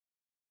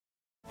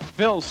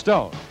Phil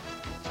Stone.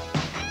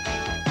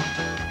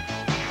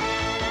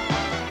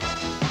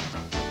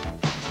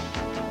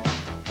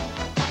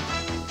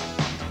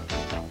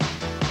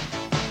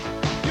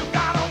 You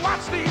gotta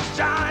watch these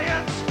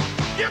Giants.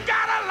 You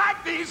gotta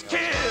like these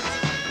kids.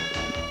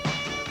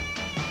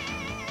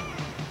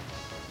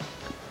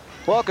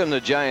 Welcome to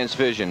Giants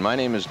Vision. My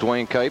name is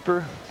Dwayne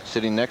Kuiper.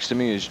 Sitting next to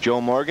me is Joe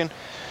Morgan.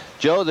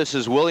 Joe, this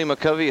is Willie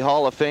McCovey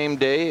Hall of Fame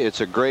Day. It's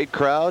a great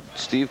crowd.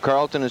 Steve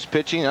Carlton is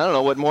pitching. I don't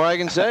know what more I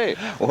can say.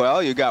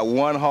 Well, you got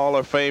one Hall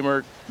of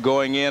Famer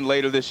going in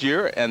later this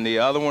year, and the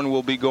other one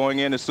will be going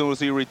in as soon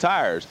as he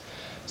retires.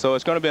 So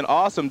it's going to be an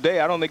awesome day.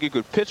 I don't think you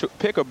could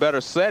pick a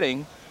better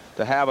setting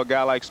to have a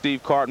guy like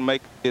Steve Carlton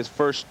make his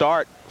first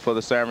start for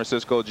the San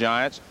Francisco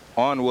Giants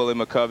on Willie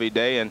McCovey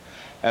Day. And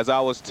as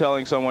I was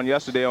telling someone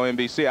yesterday on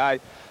NBC,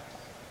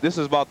 this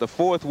is about the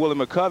fourth Willie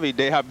McCovey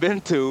Day I've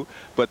been to,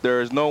 but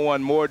there is no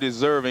one more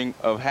deserving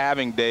of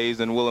having days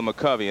than Willie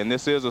McCovey. And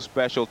this is a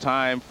special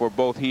time for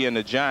both he and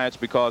the Giants,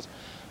 because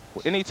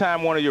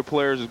anytime one of your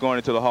players is going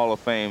into the Hall of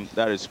Fame,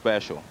 that is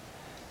special.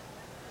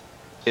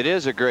 It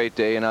is a great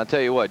day, and I'll tell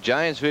you what,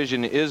 Giants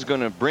Vision is going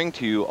to bring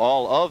to you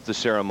all of the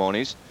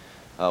ceremonies.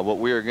 What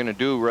we are going to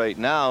do right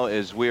now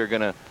is we are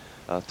going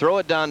to throw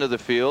it down to the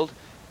field.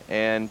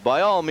 And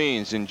by all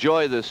means,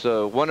 enjoy this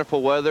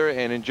wonderful weather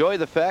and enjoy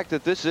the fact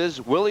that this is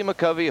Willie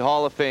McCovey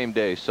Hall of Fame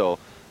Day. So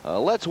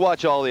let's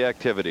watch all the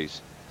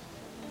activities.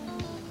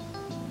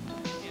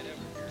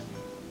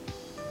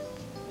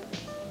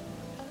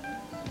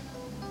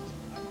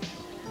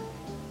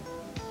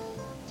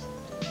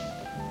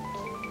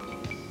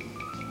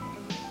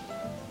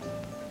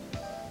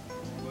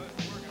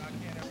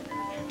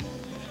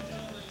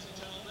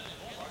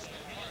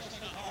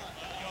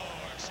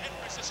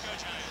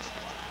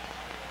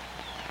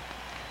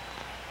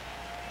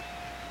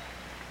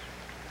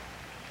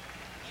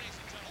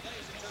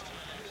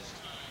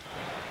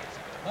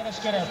 Let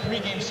us get our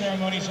pregame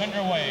ceremonies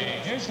underway.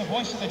 Here's the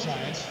voice of the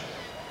Giants,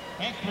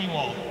 Hank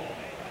Greenwald.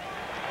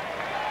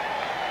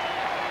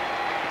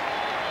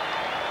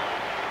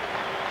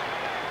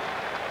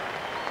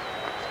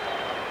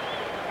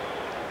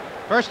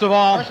 First of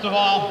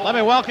all, let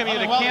me welcome you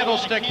to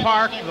Candlestick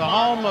Park, the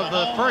home of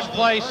the first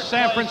place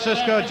San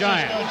Francisco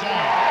Giants.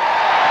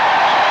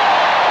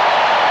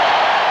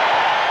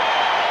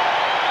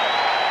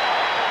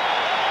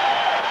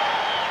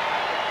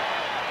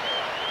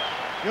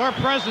 Your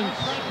presence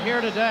here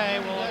today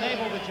will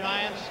enable the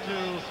Giants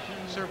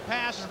to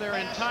surpass their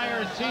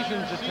entire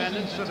season's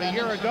attendance of a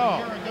year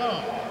ago.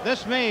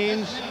 This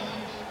means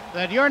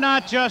that you're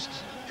not just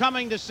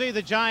coming to see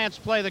the Giants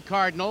play the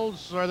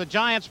Cardinals, or the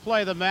Giants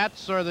play the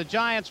Mets, or the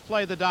Giants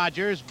play the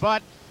Dodgers,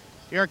 but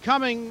you're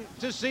coming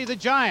to see the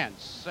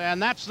Giants,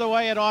 and that's the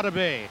way it ought to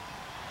be.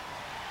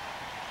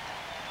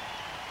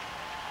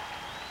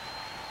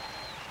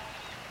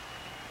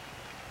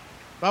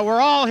 But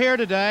we're all here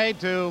today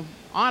to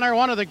honor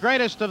one of the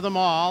greatest of them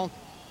all,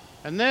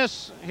 and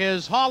this,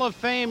 his Hall of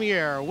Fame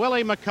year,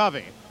 Willie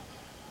McCovey.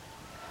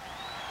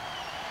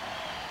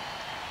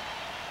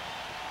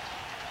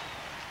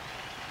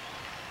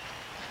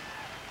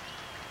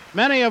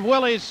 Many of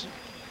Willie's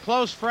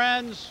close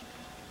friends,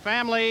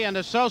 family, and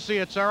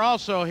associates are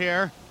also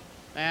here,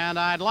 and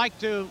I'd like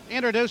to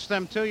introduce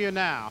them to you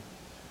now.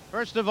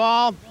 First of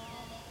all,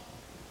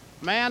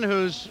 a man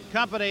whose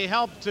company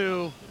helped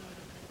to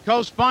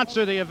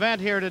co-sponsor the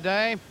event here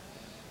today.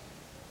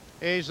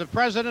 He's the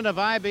president of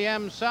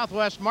IBM's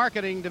Southwest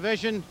Marketing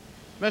Division,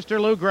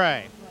 Mr. Lou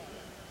Gray.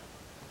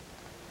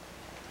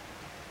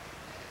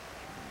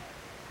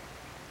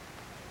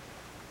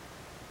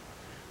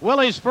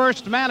 Willie's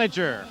first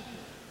manager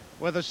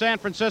with the San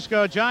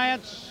Francisco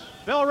Giants,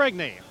 Bill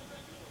Rigney.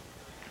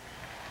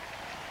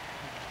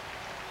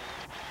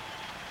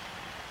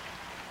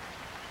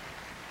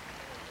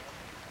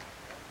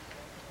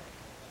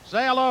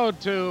 Say hello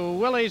to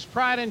Willie's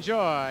pride and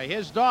joy,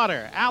 his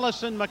daughter,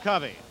 Allison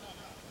McCovey.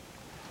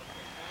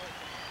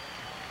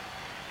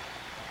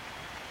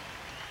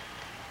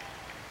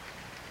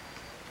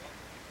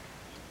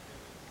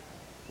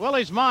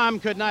 Willie's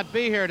mom could not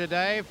be here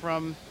today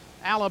from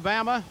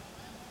Alabama,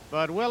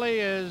 but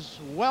Willie is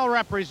well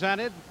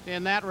represented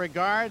in that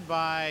regard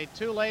by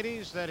two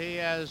ladies that he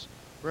has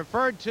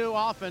referred to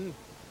often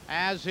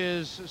as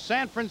his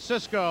San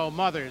Francisco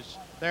mothers.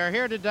 They're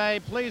here today.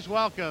 Please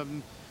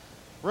welcome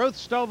Ruth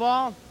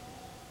Stovall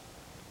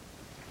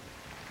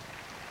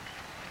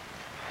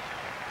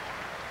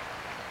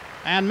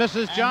and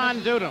Mrs.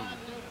 John Dudum.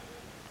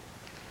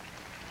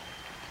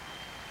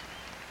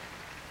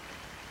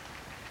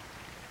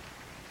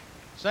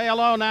 Say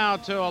hello now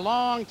to a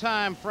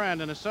longtime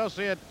friend and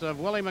associate of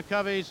Willie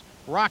McCovey's,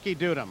 Rocky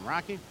Dudum.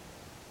 Rocky?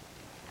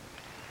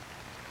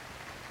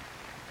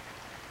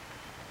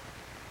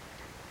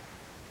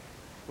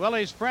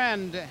 Willie's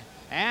friend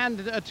and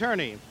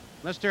attorney,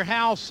 Mr.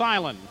 Hal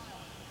Silen.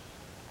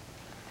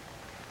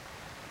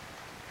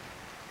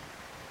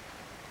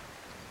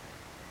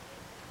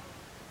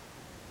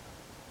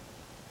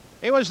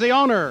 He was the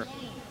owner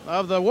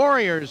of the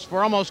Warriors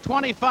for almost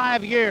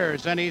 25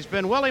 years, and he's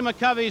been Willie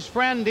McCovey's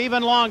friend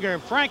even longer,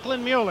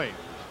 Franklin Muley.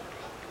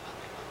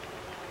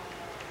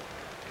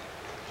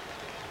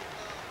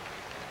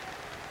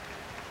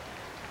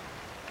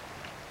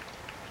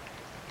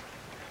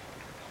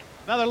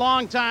 Another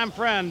longtime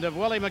friend of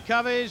Willie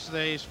McCovey's,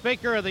 the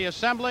Speaker of the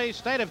Assembly,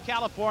 State of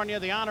California,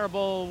 the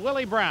Honorable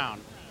Willie Brown.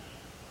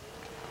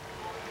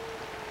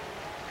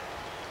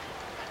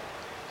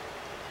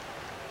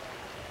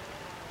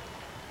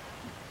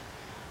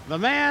 The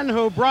man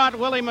who brought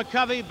Willie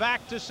McCovey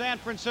back to San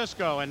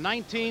Francisco in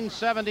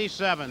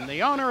 1977,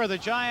 the owner of the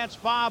Giants,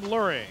 Bob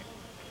Lurie.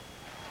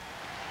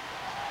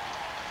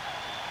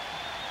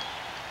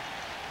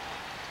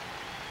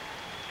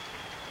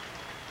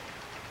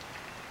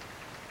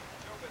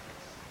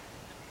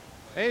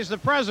 He's the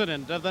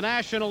president of the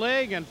National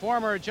League and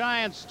former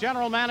Giants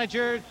general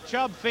manager,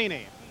 Chub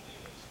Feeney.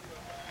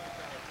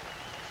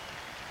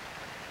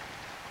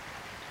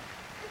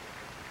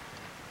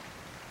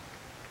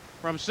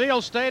 From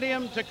Seal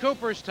Stadium to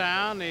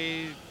Cooperstown,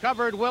 he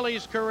covered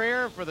Willie's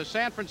career for the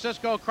San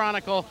Francisco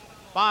Chronicle,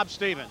 Bob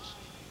Stevens.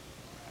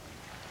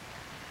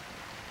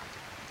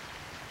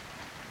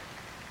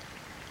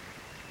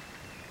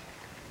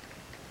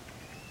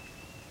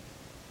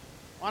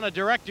 I want to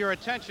direct your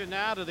attention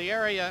now to the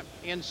area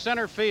in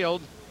center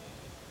field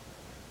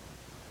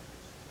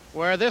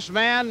where this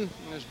man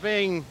is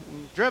being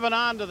driven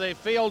onto the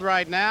field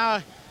right now.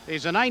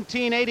 He's a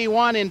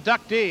 1981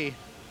 inductee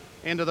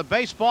into the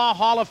Baseball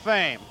Hall of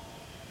Fame.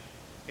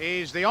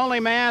 He's the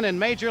only man in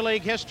Major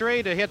League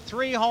history to hit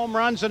 3 home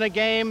runs in a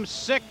game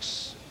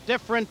 6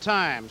 different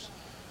times.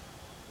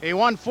 He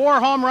won 4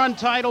 home run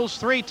titles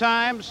 3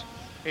 times.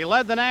 He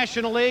led the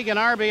National League in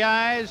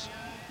RBIs.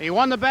 He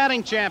won the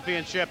batting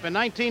championship in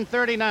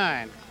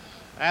 1939.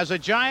 As a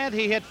Giant,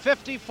 he hit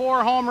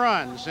 54 home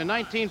runs in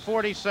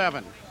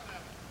 1947.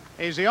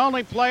 He's the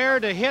only player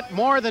to hit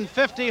more than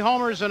 50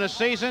 homers in a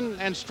season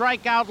and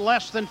strike out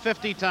less than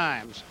 50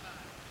 times.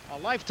 A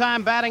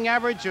lifetime batting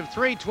average of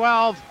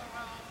 .312.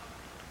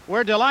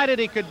 We're delighted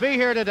he could be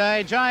here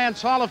today.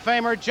 Giants Hall of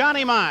Famer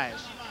Johnny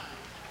Mize.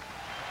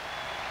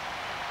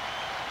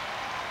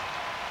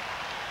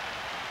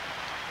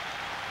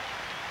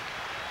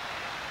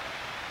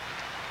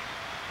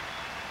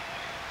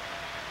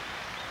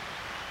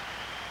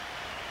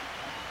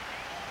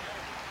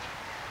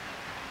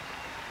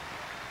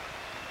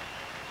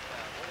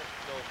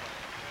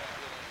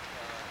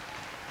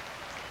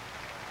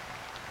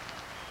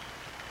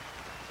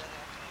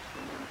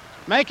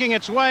 Making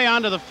its way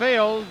onto the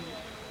field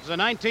is a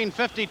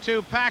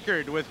 1952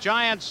 Packard with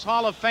Giants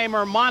Hall of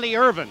Famer Monty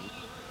Irvin.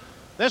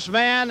 This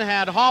man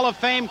had Hall of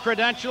Fame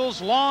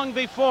credentials long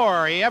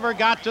before he ever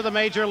got to the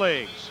major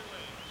leagues.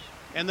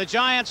 In the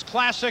Giants'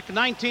 classic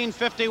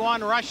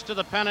 1951 rush to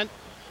the pennant,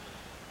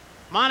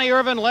 Monty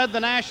Irvin led the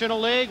National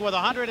League with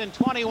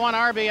 121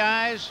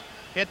 RBIs,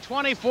 hit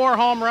 24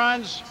 home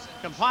runs,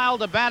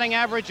 compiled a batting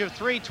average of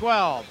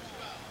 .312.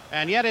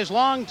 And yet his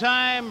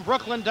longtime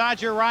Brooklyn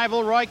Dodger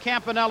rival Roy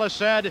Campanella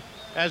said,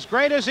 as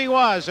great as he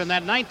was in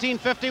that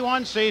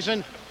 1951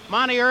 season,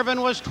 Monty Irvin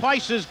was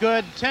twice as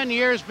good 10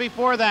 years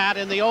before that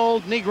in the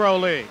old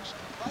Negro Leagues.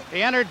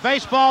 He entered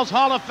baseball's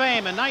Hall of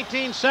Fame in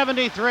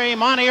 1973,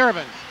 Monty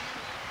Irvin.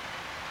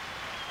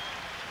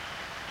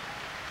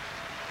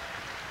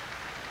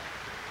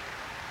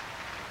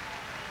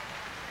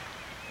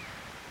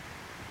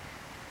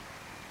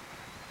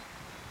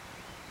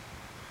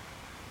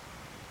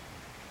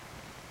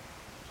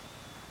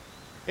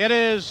 It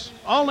is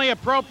only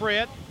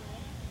appropriate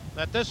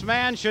that this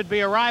man should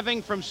be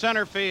arriving from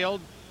center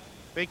field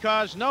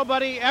because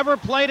nobody ever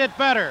played it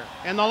better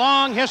in the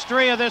long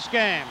history of this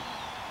game.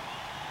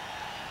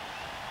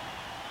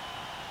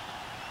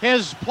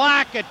 His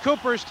plaque at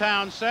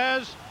Cooperstown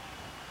says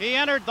he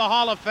entered the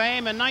Hall of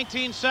Fame in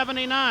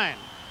 1979.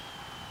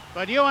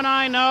 But you and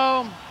I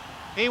know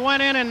he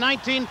went in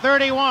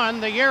 1931,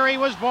 the year he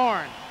was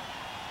born.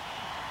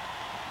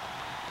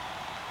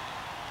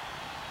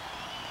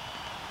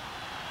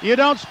 You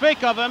don't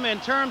speak of him in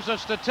terms of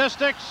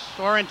statistics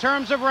or in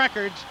terms of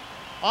records.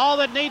 All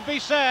that need be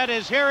said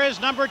is here is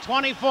number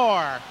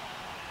 24.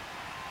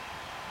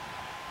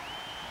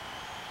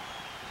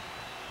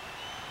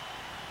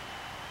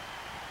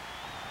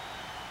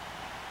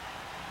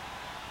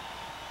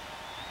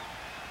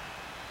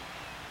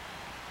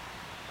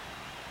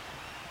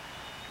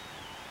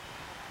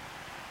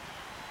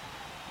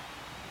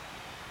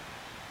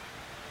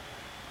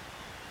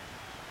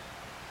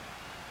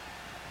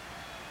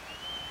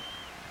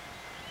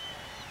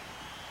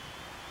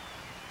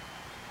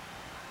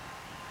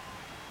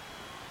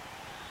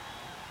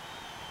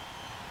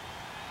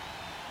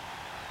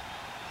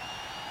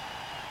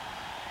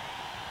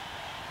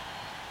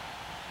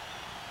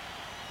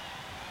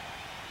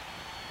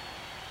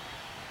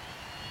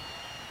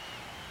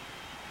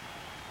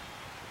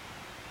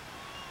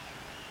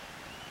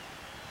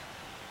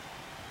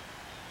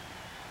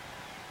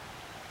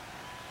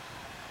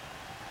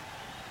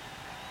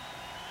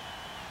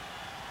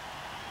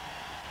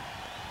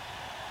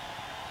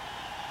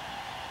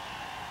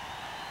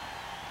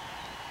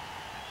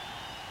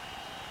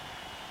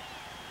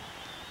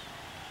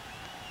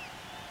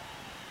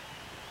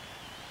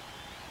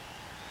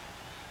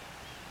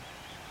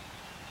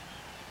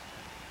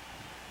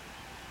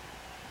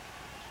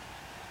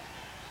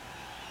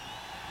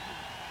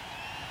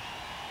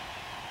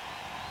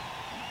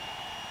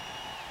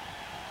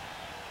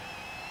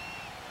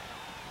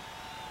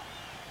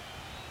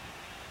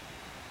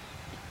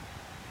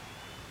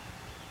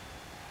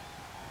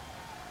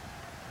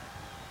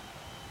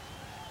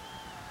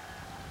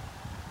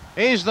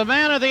 He's the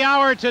man of the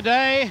hour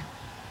today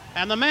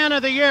and the man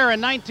of the year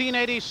in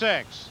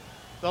 1986.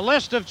 The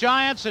list of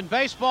Giants in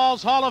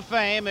baseball's Hall of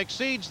Fame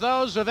exceeds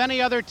those of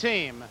any other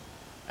team.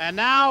 And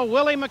now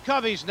Willie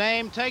McCovey's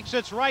name takes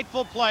its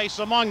rightful place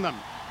among them.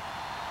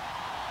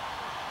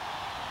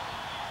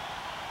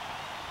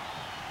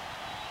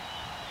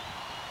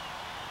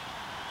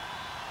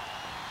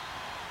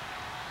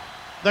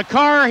 The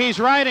car he's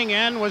riding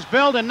in was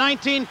built in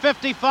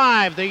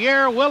 1955, the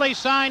year Willie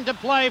signed to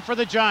play for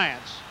the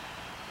Giants.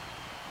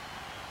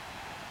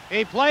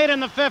 He played in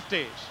the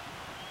 50s.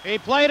 He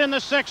played in the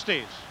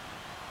 60s.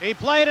 He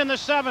played in the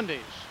 70s.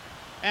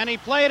 And he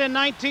played in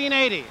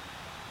 1980.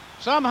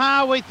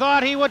 Somehow we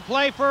thought he would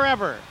play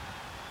forever.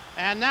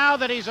 And now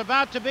that he's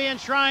about to be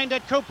enshrined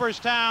at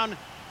Cooperstown,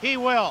 he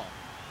will.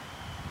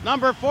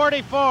 Number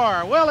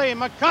 44, Willie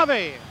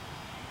McCovey.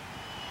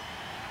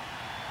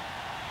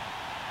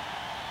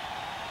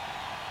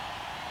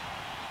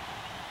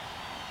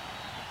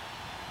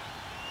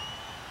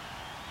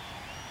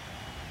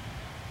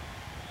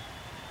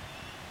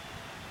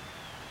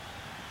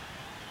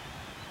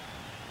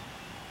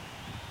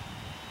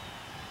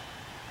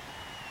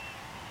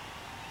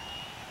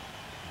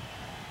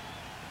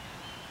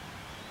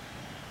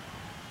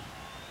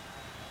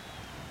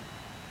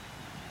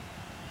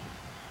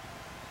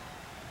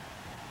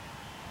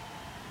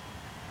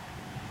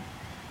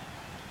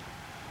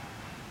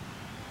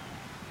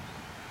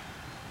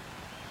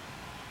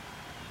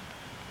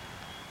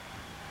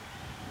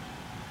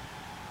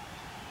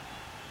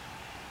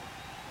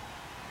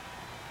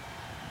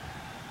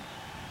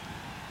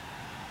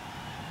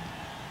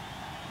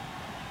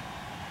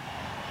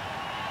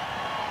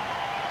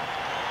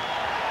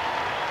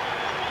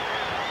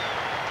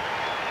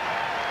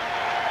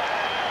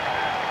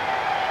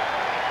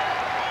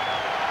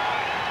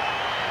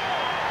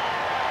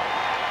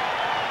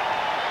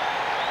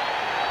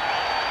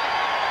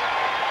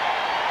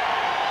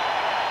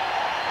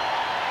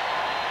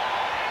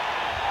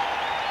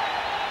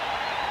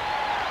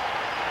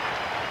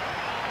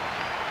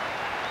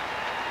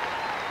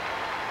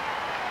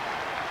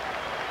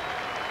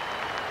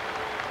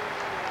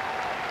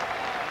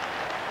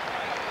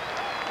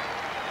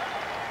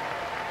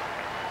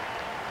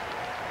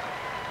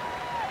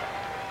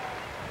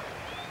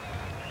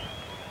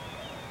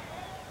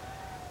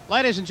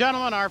 Ladies and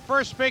gentlemen, our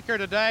first speaker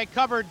today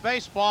covered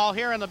baseball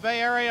here in the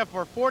Bay Area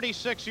for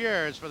 46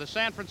 years for the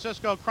San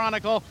Francisco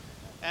Chronicle,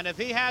 and if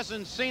he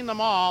hasn't seen them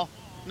all,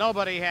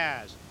 nobody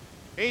has.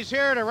 He's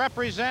here to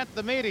represent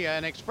the media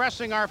in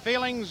expressing our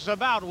feelings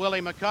about Willie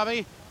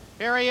McCovey.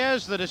 Here he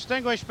is, the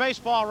distinguished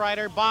baseball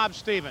writer, Bob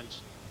Stevens.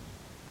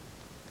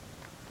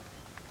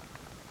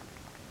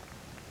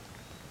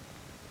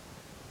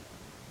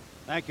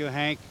 Thank you,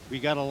 Hank. We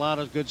got a lot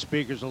of good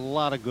speakers, a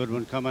lot of good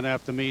ones coming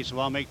after me, so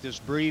I'll make this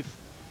brief.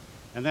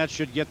 And that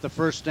should get the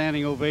first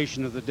standing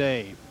ovation of the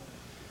day.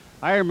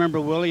 I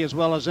remember Willie as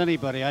well as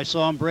anybody. I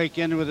saw him break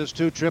in with his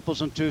 2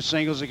 triples and 2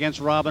 singles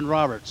against Robin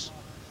Roberts.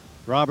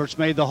 Roberts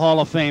made the Hall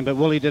of Fame, but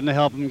Willie didn't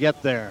help him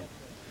get there.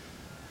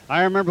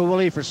 I remember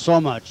Willie for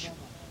so much.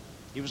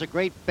 He was a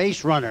great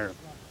base runner.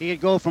 He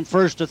could go from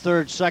first to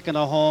third, second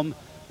to home,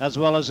 as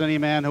well as any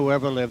man who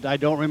ever lived. I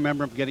don't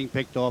remember him getting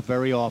picked off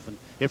very often,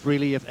 if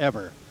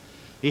ever.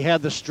 He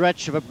had the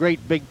stretch of a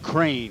great big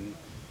crane.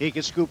 He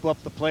could scoop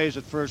up the plays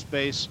at first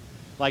base,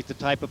 like the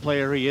type of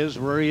player he is,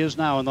 where he is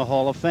now in the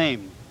Hall of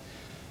Fame.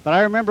 But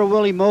I remember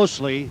Willie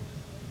mostly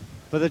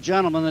for the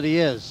gentleman that he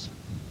is.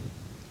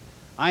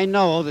 I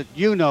know that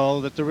you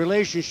know that the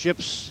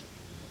relationships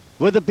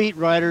with the beat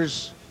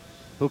writers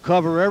who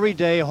cover every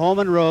day, home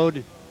and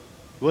road,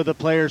 with the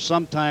players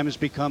sometimes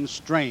become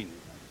strained.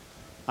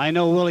 I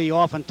know Willie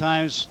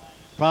oftentimes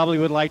probably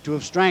would like to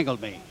have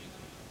strangled me,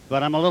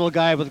 but I'm a little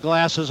guy with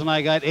glasses and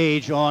I got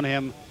age on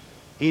him.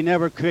 He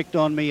never picked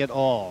on me at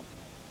all.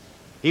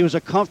 He was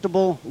a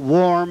comfortable,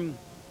 warm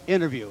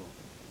interview.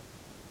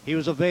 He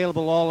was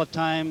available all the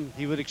time.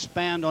 He would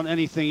expand on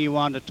anything he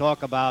wanted to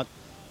talk about,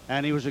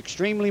 and he was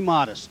extremely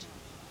modest.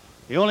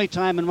 The only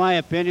time, in my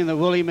opinion, that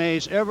Willie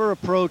Mays ever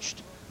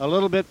approached a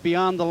little bit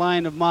beyond the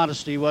line of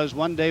modesty was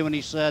one day when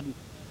he said,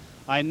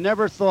 "I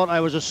never thought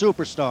I was a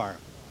superstar,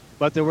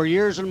 but there were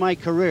years in my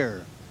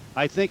career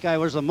I think I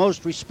was the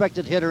most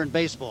respected hitter in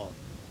baseball."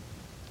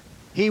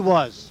 He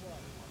was.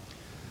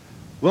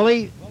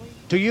 Willie,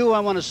 to you I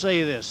want to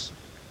say this.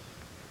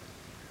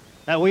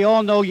 That we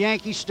all know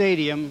Yankee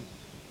Stadium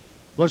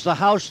was the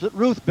house that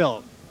Ruth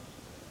built.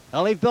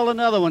 Well, they've built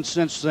another one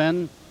since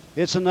then.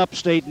 It's in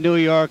upstate New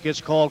York. It's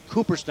called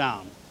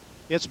Cooperstown.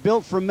 It's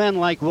built for men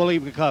like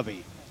Willie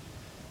McCovey.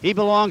 He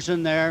belongs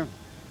in there,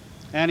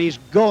 and he's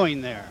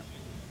going there.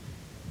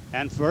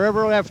 And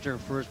forever after,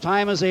 for as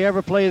time as they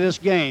ever play this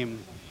game,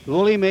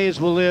 Willie Mays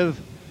will live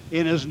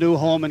in his new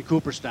home in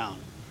Cooperstown.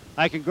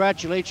 I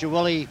congratulate you,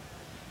 Willie.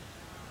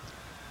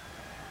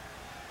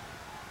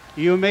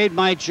 You made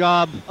my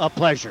job a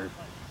pleasure.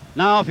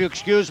 Now, if you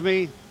excuse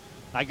me,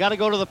 I got to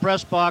go to the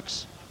press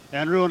box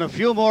and ruin a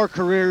few more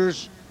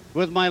careers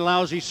with my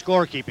lousy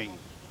scorekeeping.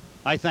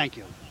 I thank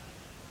you.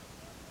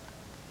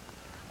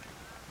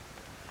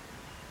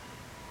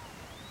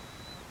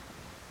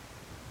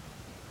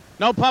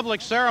 No public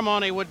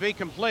ceremony would be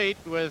complete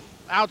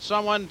without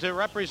someone to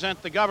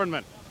represent the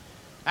government.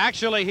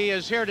 Actually, he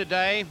is here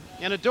today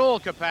in a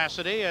dual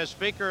capacity as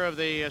Speaker of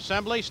the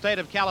Assembly, State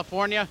of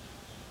California,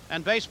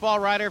 and baseball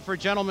writer for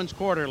Gentleman's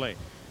Quarterly.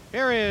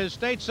 Here is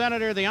State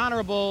Senator, the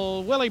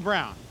Honorable Willie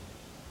Brown.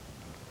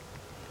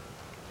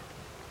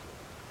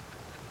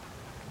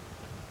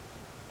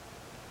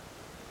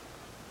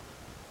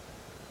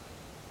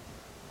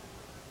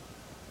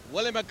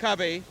 Willie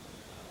McCovey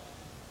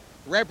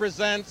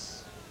represents,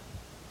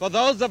 for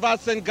those of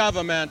us in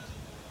government,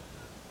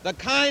 the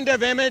kind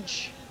of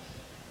image,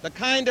 the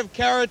kind of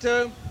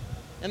character,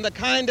 and the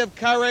kind of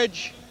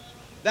courage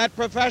that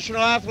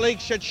professional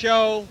athletes should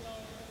show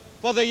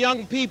for the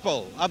young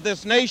people of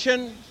this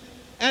nation,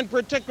 and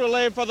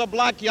particularly for the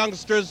black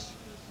youngsters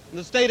in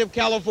the state of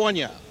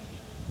California.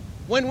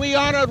 When we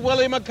honored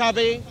Willie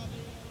McCovey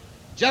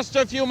just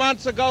a few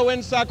months ago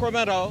in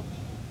Sacramento,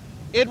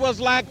 it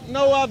was like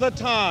no other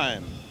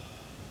time.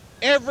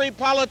 Every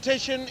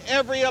politician,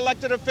 every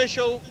elected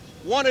official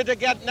wanted to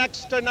get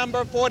next to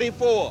number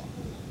 44.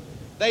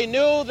 They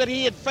knew that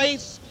he had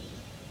faced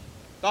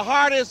the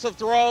hardest of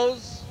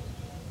throws,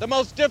 the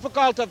most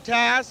difficult of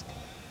tasks,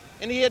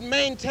 and he had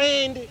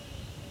maintained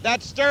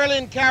that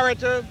sterling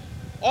character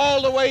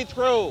all the way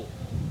through.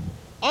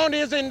 On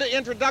his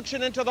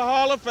introduction into the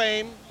Hall of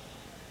Fame,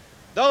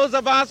 those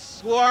of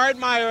us who are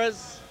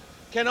admirers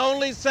can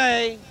only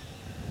say,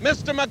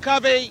 Mr.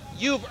 McCovey,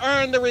 you've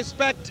earned the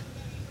respect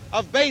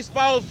of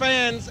baseball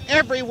fans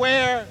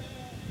everywhere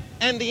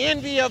and the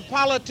envy of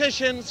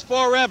politicians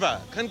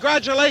forever.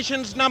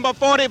 Congratulations, number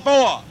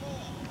 44.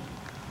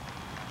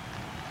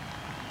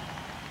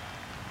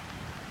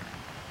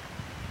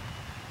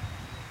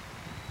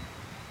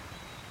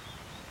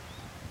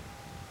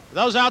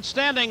 Those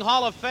outstanding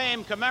Hall of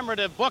Fame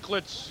commemorative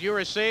booklets you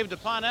received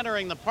upon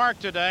entering the park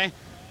today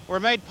were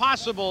made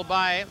possible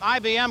by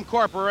IBM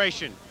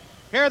Corporation.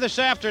 Here this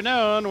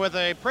afternoon with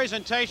a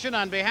presentation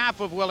on behalf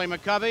of Willie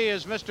McCovey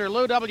is Mr.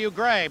 Lou W.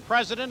 Gray,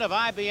 President of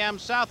IBM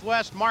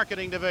Southwest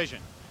Marketing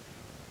Division.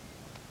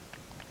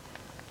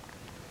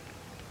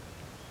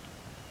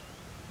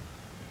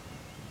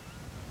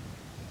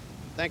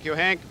 Thank you,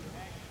 Hank.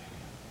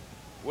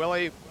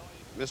 Willie,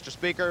 Mr.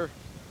 Speaker,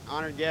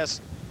 honored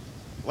guests,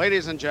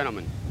 ladies and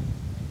gentlemen,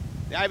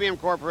 the IBM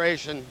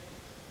Corporation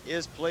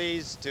is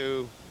pleased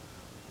to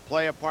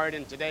play a part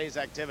in today's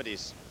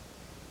activities.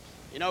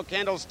 You know,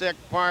 Candlestick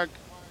Park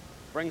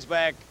brings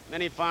back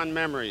many fond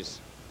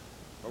memories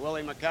for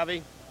Willie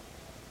McCovey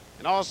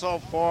and also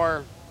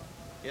for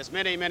his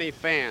many, many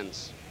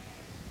fans.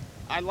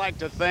 I'd like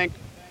to think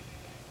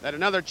that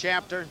another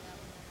chapter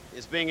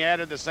is being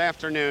added this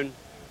afternoon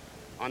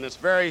on this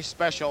very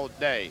special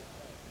day.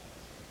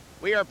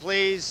 We are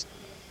pleased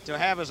to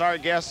have as our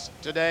guests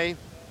today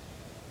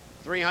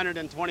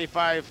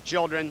 325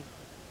 children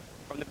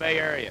from the Bay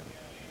Area.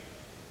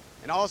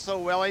 And also,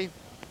 Willie,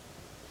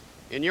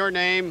 in your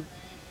name,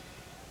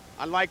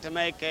 I'd like to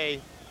make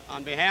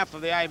on behalf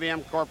of the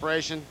IBM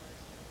Corporation,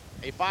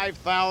 a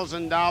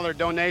 $5,000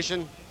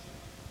 donation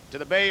to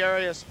the Bay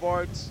Area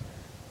Sports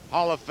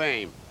Hall of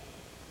Fame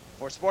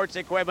for sports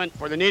equipment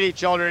for the needy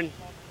children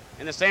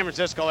in the San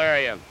Francisco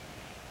area.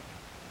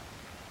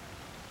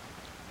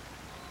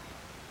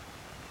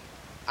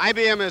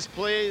 IBM is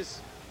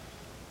pleased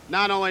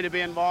not only to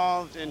be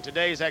involved in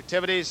today's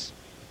activities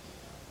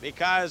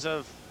because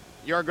of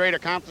your great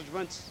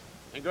accomplishments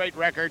and great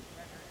record,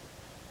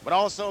 but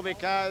also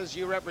because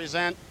you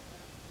represent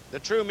the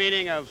true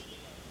meaning of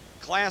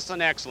class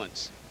and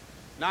excellence,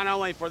 not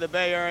only for the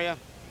Bay Area,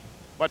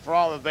 but for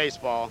all of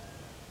baseball.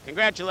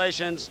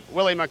 Congratulations,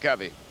 Willie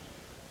McCovey.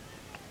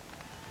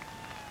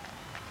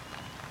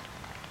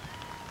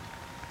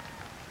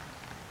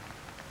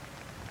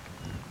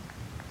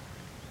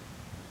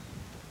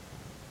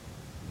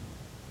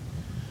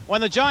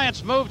 When the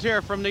Giants moved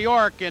here from New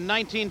York in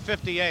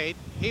 1958,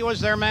 he was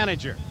their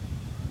manager.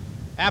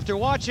 After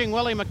watching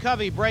Willie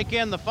McCovey break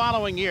in the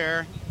following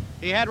year,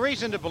 he had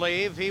reason to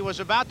believe he was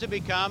about to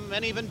become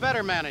an even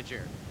better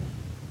manager.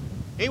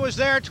 He was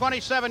there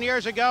 27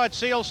 years ago at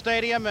Seal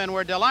Stadium, and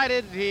we're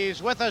delighted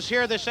he's with us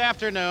here this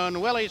afternoon,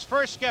 Willie's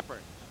first skipper,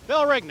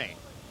 Bill Rigney.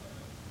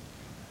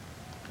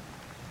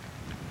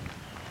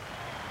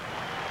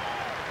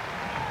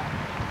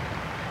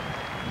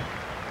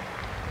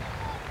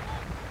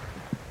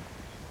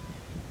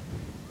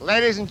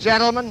 Ladies and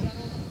gentlemen,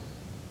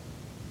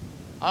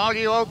 all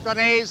you Oakland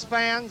A's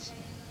fans,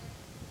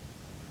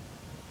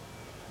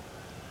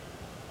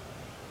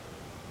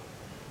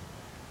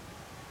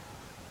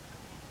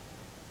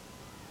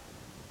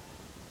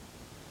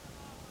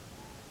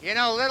 you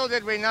know, little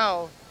did we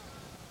know,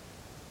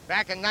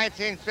 back in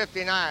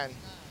 1959,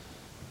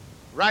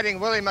 writing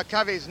Willie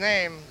McCovey's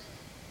name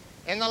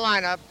in the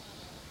lineup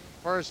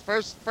for his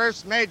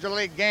first major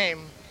league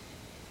game,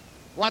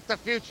 what the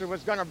future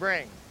was going to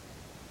bring.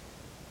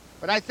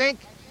 But I think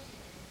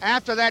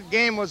after that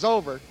game was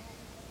over,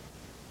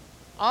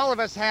 all of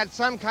us had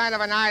some kind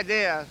of an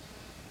idea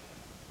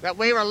that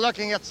we were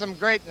looking at some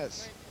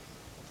greatness.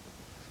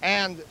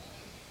 And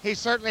he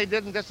certainly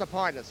didn't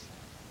disappoint us.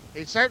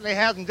 He certainly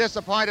hasn't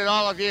disappointed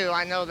all of you,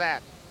 I know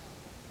that.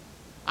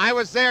 I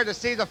was there to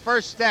see the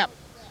first step,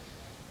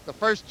 the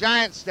first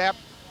giant step,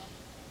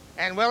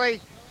 and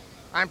Willie,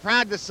 I'm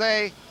proud to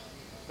say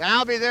that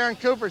I'll be there in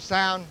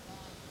Cooperstown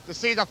to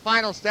see the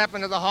final step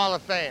into the Hall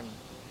of Fame.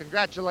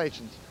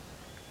 Congratulations.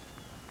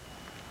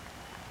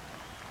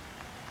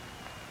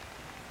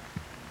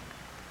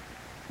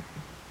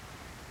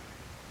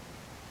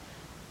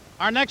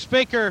 Our next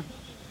speaker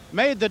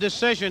made the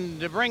decision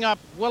to bring up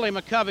Willie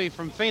McCovey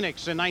from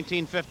Phoenix in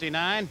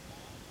 1959.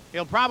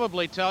 He'll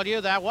probably tell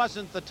you that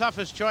wasn't the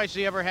toughest choice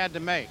he ever had to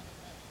make.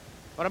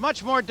 But a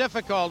much more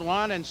difficult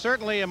one, and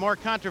certainly a more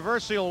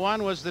controversial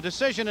one, was the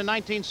decision in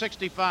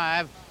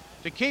 1965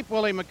 to keep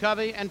Willie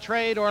McCovey and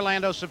trade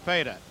Orlando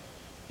Cepeda.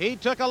 He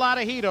took a lot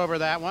of heat over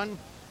that one,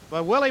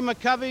 but Willie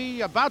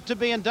McCovey, about to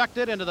be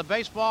inducted into the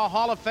Baseball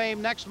Hall of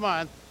Fame next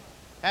month,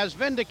 has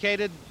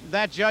vindicated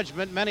that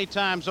judgment many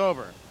times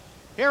over.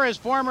 Here is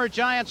former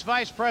Giants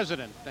Vice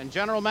President and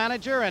General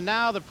Manager, and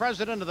now the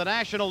President of the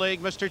National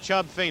League, Mr.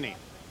 Chub Feeney.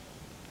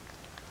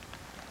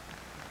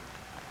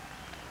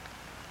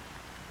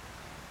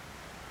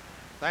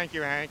 Thank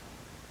you, Hank.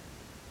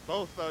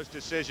 Both those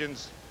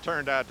decisions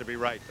turned out to be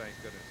right, thank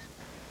goodness.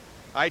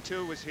 I,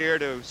 too, was here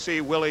to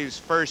see Willie's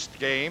first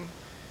game.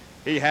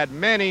 He had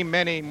many,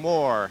 many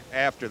more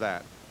after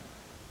that.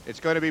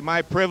 It's going to be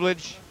my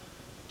privilege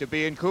to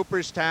be in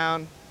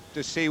Cooperstown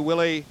to see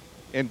Willie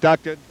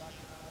inducted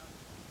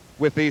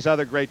with these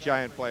other great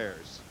Giant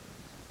players.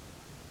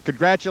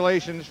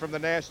 Congratulations from the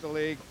National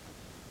League,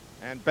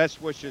 and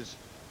best wishes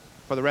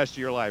for the rest of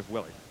your life,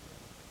 Willie.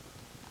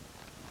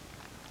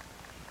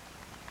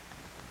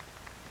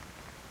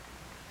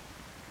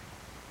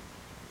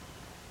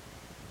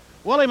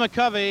 Willie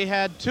McCovey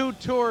had 2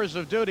 tours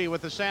of duty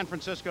with the San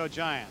Francisco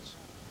Giants.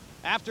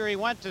 After he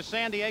went to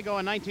San Diego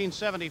in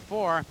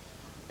 1974,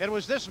 it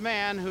was this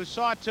man who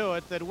saw to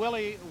it that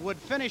Willie would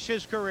finish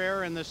his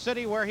career in the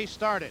city where he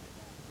started,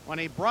 when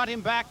he brought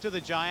him back to the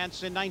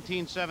Giants in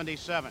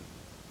 1977.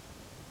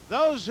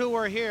 Those who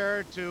were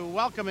here to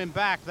welcome him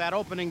back that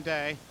opening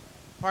day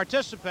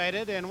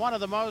participated in one of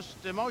the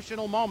most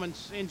emotional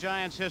moments in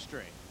Giants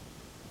history.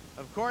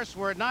 Of course,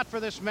 were it not for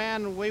this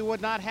man, we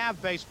would not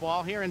have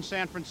baseball here in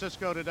San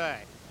Francisco today.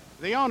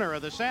 The owner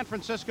of the San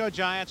Francisco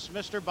Giants,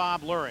 Mr.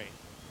 Bob Lurie.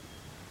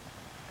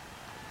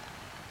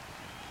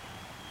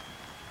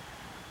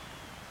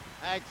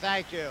 Hank,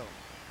 thank you.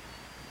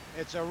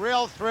 It's a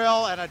real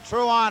thrill and a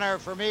true honor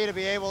for me to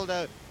be able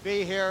to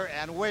be here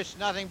and wish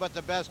nothing but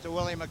the best to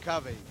Willie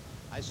McCovey.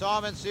 I saw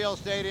him in Seal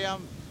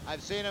Stadium.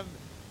 I've seen him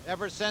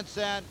ever since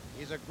then.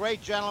 He's a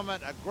great gentleman,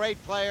 a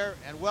great player,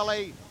 and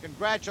Willie,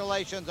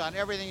 congratulations on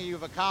everything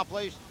you've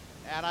accomplished,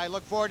 and I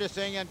look forward to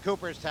seeing you in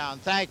Cooperstown.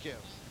 Thank you.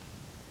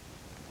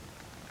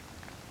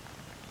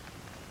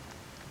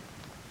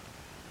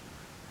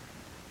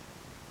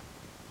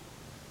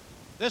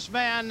 This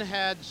man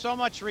had so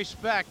much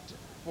respect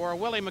for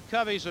Willie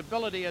McCovey's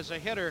ability as a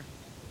hitter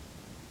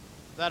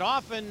that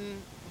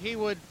often he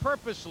would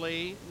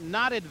purposely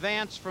not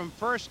advance from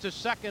first to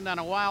second on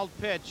a wild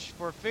pitch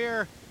for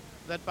fear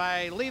that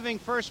by leaving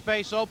first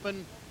base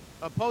open,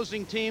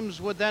 opposing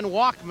teams would then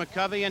walk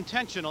McCovey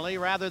intentionally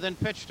rather than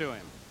pitch to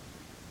him.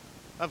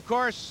 Of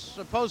course,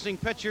 opposing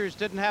pitchers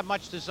didn't have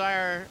much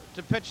desire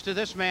to pitch to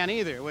this man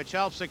either, which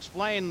helps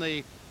explain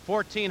the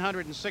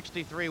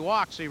 1,463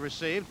 walks he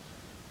received,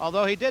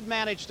 although he did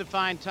manage to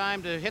find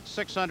time to hit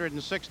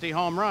 660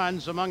 home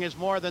runs among his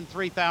more than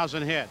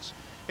 3,000 hits.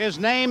 His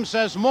name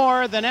says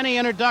more than any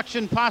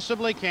introduction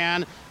possibly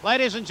can.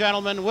 Ladies and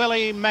gentlemen,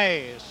 Willie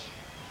Mays.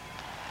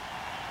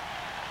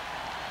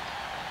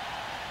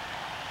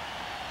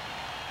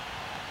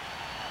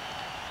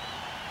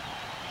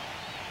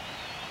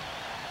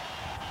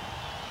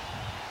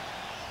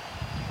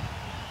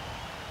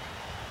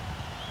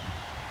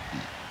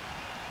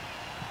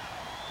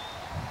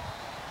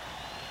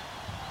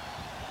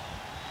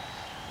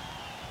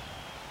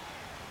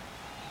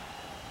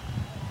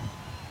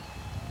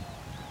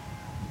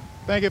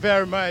 Thank you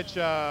very much.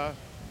 I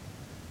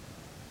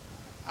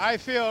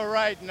feel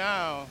right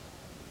now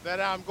that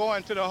I'm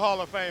going to the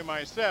Hall of Fame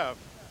myself,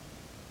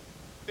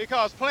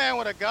 because playing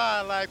with a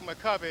guy like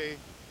McCovey,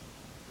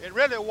 it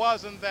really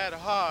wasn't that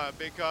hard,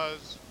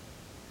 because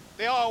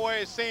they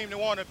always seem to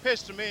want to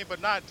pitch to me but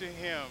not to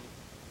him.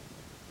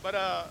 But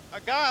a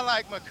guy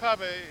like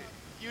McCovey,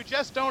 you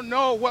just don't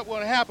know what will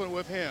happen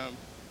with him.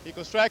 He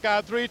could strike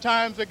out 3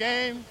 times a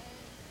game.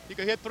 He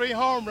could hit 3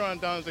 home run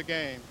runs a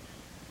game.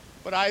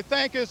 But I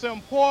think it's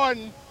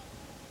important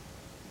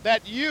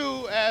that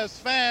you, as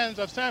fans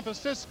of San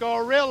Francisco,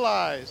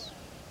 realize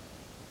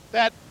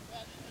that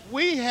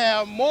we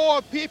have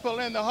more people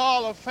in the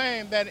Hall of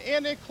Fame than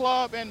any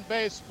club in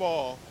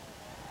baseball.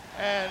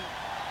 And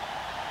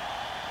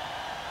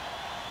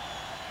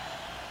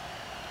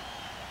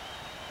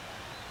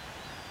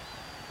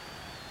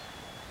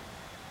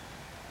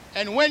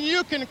when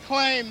you can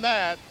claim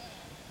that,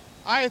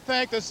 I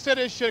think the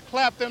city should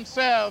clap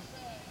themselves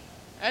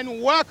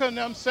and welcome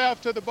themselves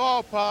to the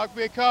ballpark,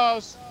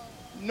 because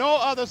no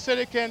other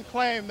city can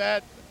claim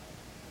that.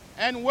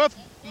 And with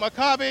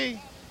McCovey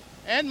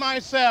and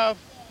myself,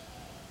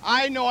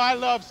 I know I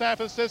love San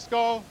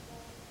Francisco,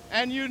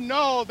 and you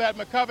know that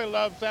McCovey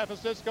loves San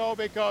Francisco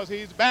because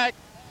he's back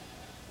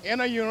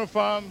in a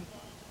uniform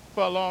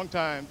for a long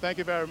time. Thank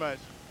you very much.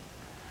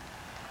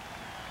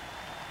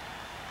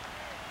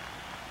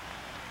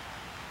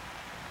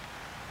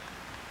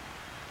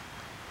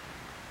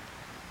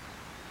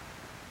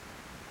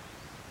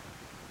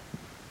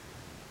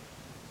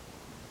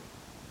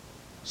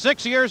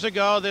 Six years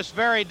ago, this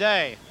very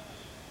day,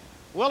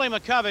 Willie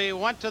McCovey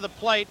went to the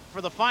plate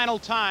for the final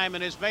time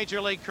in his major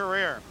league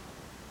career.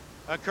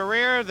 A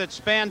career that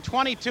spanned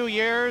 22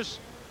 years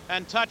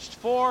and touched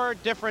 4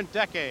 different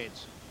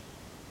decades.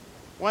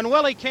 When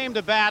Willie came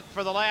to bat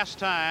for the last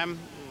time,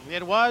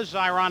 it was,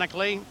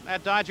 ironically,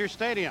 at Dodger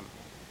Stadium.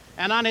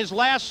 And on his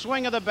last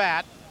swing of the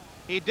bat,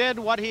 he did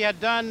what he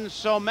had done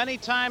so many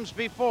times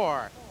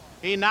before.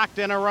 He knocked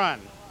in a run.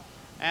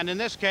 And in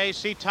this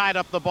case, he tied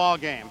up the ball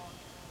game.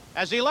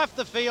 As he left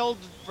the field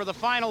for the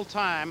final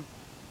time,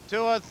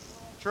 to a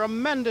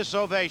tremendous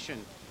ovation.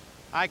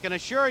 I can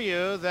assure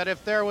you that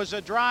if there was a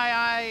dry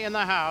eye in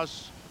the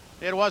house,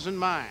 it wasn't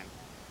mine.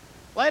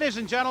 Ladies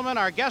and gentlemen,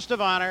 our guest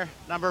of honor,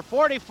 number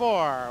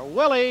 44,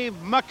 Willie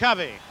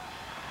McCovey.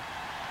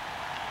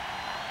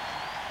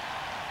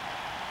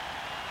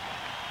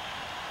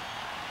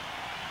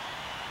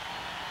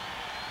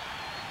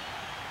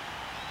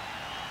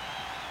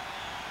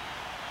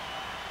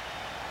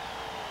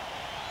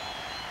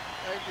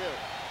 Thank you.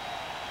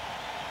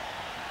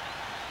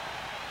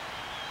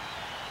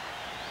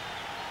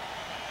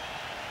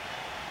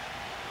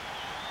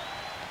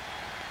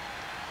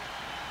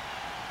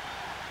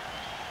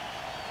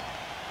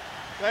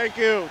 Thank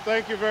you.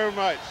 Thank you very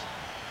much.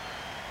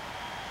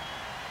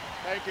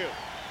 Thank you.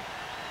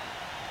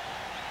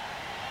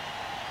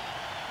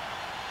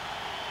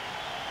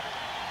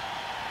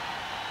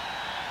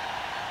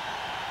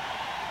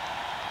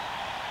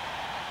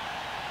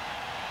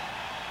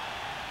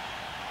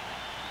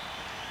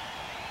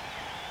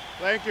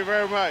 Thank you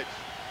very much.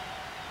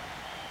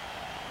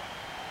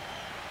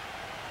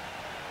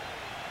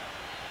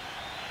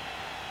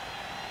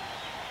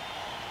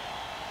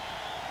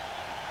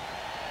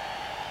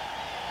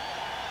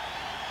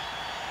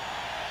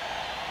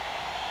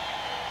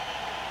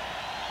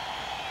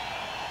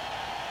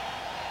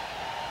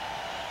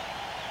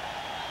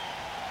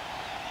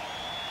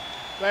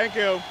 Thank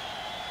you.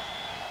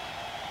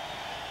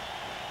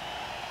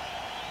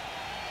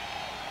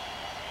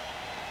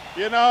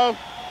 You know,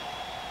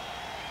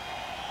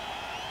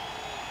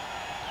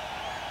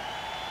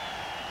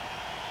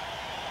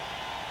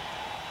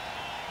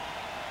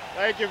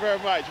 thank you very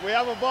much. We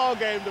have a ball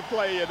game to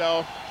play, you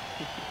know.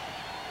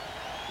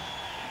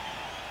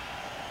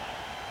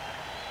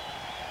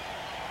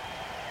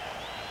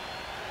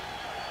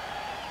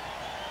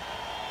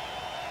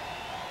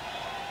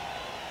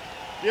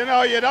 You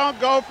know, you don't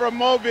go from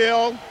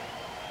Mobile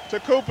to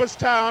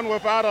Cooperstown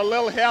without a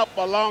little help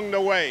along the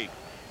way.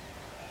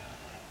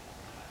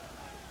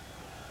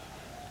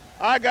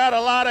 I got a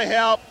lot of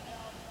help,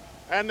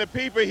 and the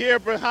people here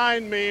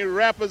behind me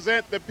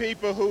represent the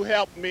people who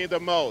helped me the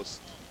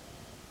most.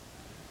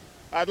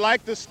 I'd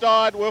like to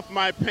start with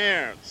my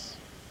parents,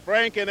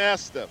 Frank and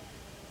Esther,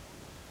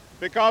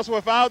 because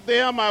without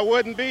them, I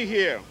wouldn't be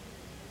here.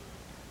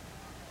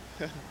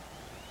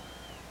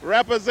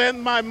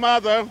 Representing my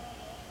mother,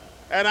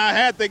 and I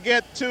had to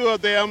get 2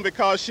 of them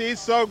because she's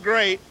so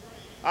great.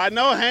 I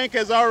know Hank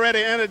has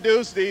already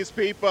introduced these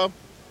people,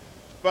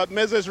 but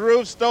Mrs.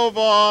 Ruth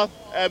Stovall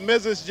and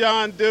Mrs.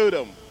 John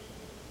Dudum.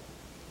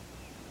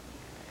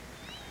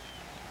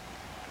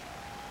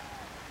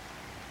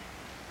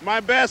 My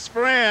best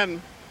friend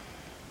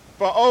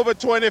for over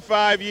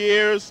 25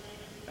 years,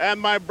 and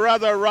my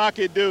brother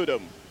Rocky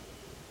Dudum.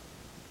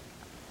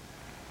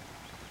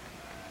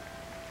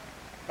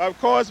 Of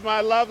course,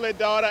 my lovely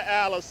daughter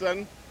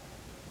Allison.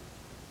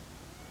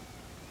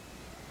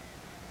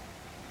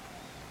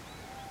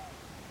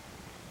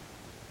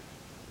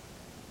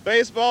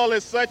 Baseball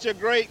is such a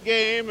great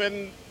game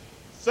and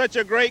such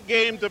a great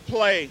game to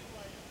play,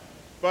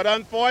 but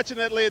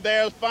unfortunately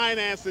there's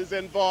finances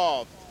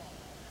involved.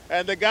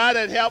 And the guy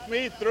that helped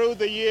me through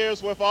the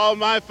years with all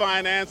my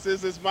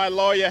finances is my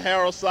lawyer,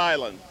 Harold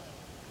Silen.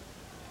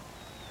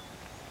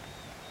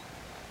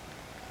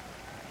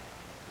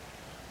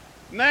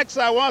 Next,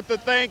 I want to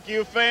thank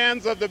you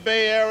fans of the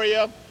Bay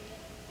Area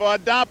for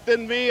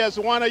adopting me as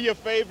one of your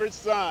favorite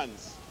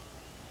sons.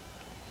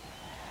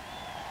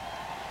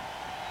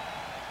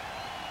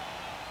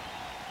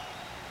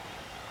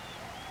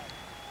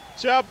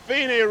 Chubb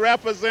Feeney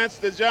represents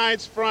the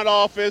Giants front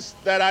office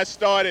that I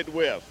started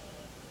with.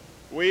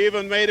 We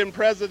even made him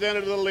president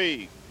of the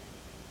league.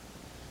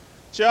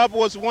 Chubb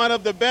was one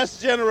of the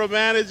best general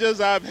managers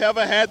I've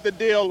ever had to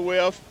deal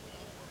with,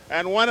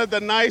 and one of the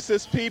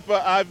nicest people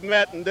I've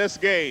met in this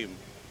game.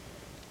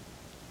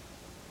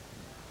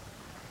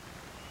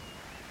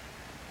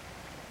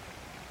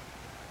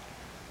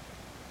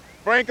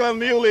 Franklin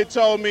Muley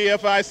told me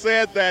if I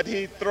said that,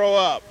 he'd throw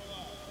up.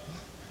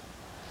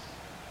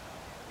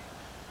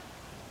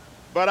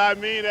 But but I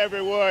mean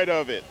every word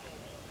of it.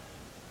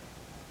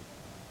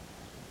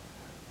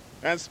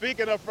 And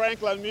speaking of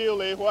Franklin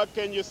Muley, what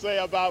can you say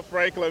about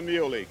Franklin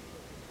Muley?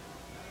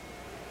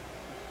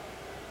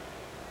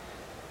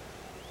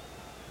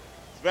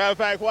 As a matter of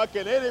fact, what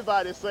can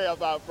anybody say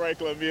about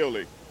Franklin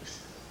Muley?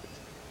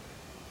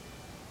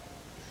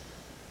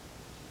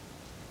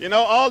 You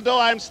know, although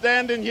I'm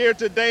standing here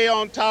today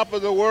on top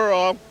of the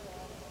world,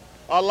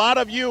 a lot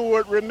of you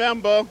would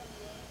remember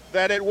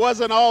that it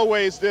wasn't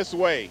always this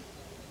way.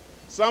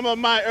 Some of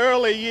my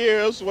early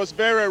years was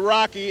very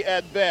rocky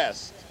at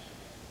best.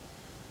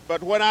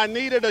 But when I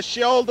needed a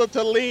shoulder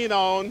to lean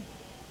on,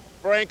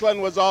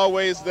 Franklin was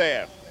always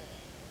there.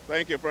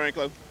 Thank you,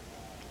 Franklin.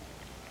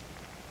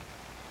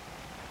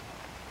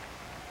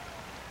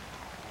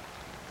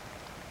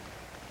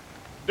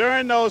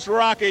 During those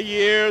rocky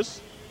years,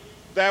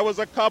 there was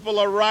a couple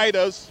of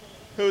writers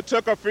who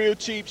took a few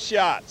cheap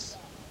shots,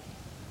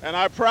 and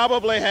I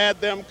probably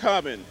had them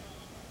coming.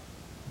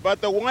 But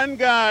the one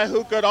guy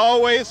who could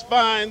always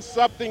find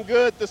something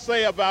good to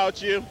say about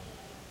you,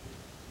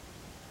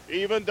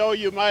 even though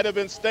you might have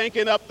been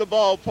stinking up the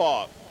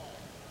ballpark,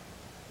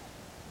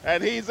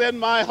 and he's in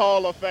my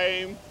Hall of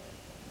Fame,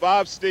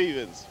 Bob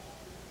Stevens.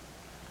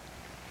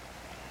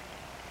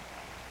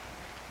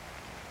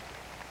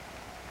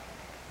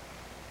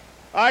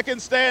 I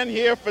can stand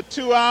here for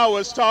 2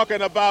 hours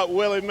talking about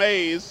Willie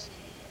Mays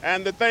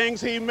and the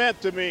things he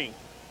meant to me.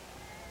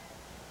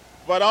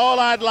 But all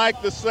I'd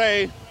like to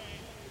say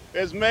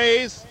is,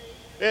 Mays,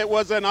 it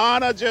was an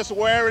honor just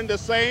wearing the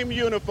same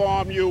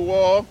uniform you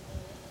wore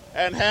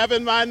and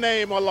having my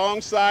name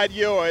alongside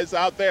yours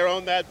out there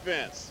on that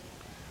fence.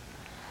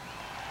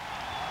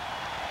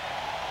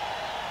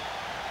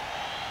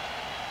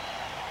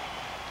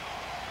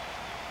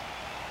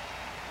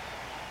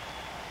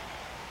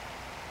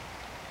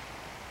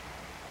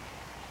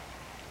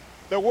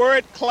 The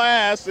word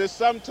class is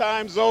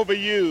sometimes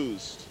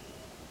overused,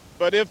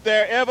 but if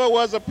there ever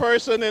was a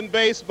person in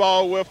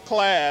baseball with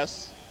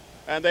class,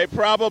 and they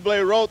probably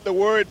wrote the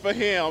word for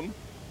him,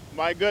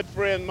 my good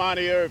friend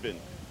Monty Irvin.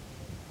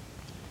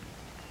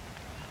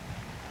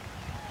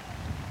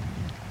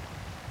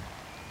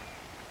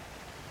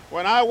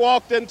 When I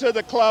walked into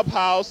the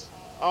clubhouse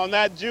on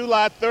that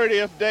July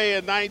 30th day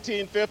in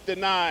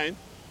 1959,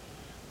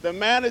 the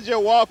manager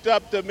walked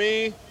up to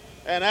me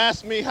and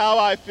asked me how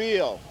I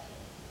feel.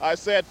 I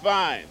said,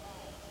 fine.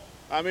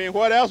 I mean,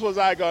 what else was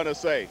I going to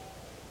say?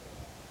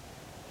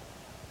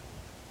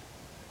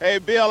 Hey,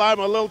 Bill, I'm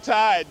a little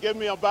tired. Give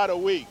me about a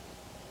week.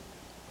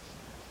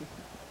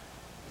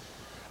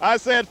 I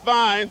said,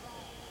 fine.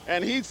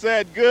 And he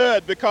said,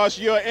 good, because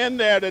you're in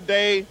there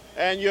today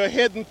and you're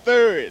hitting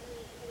third.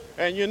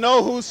 And you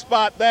know whose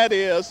spot that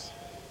is.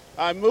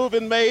 I'm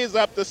moving Mays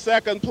up to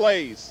second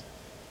place.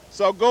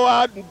 So go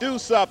out and do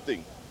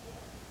something.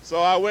 So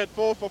I went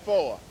 4 for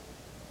 4.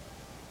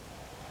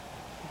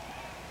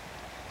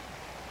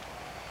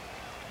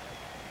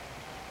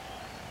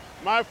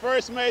 My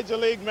first major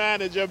league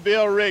manager,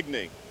 Bill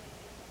Rigney.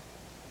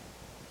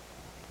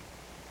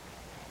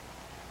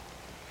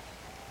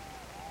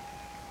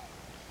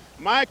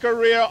 My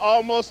career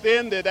almost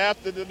ended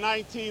after the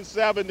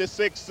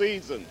 1976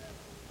 season.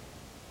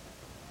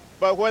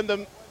 But when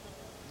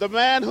the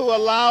man who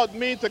allowed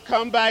me to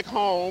come back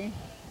home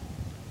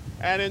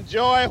and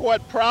enjoy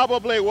what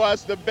probably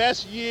was the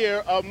best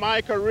year of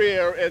my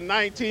career in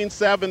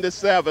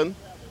 1977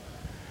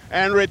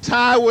 and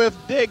retire with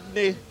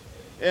dignity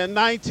in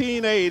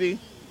 1980,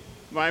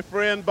 my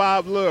friend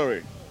Bob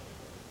Lurie.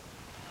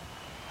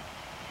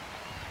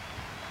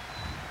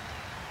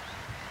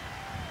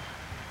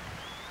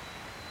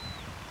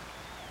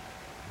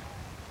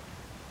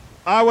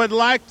 I would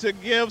like to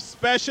give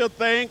special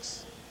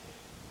thanks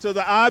to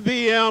the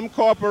IBM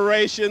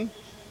Corporation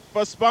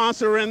for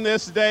sponsoring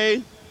this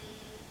day,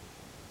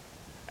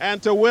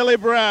 and to Willie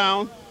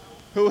Brown,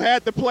 who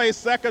had to play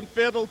second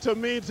fiddle to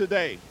me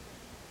today.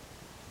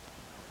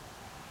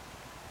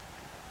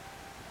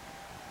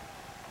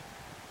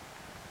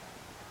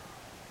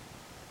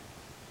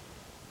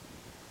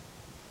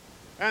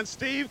 And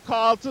Steve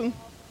Carlton,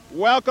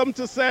 welcome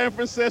to San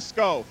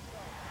Francisco.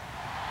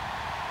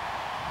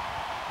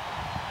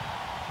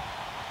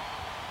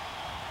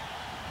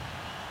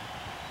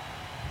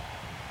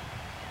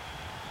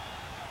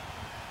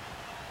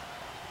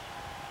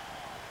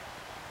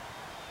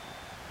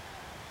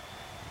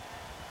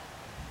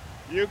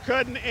 You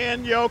couldn't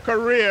end your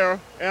career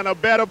in a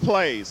better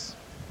place.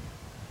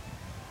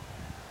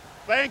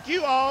 Thank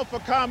you all for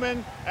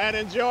coming and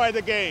enjoy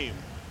the game.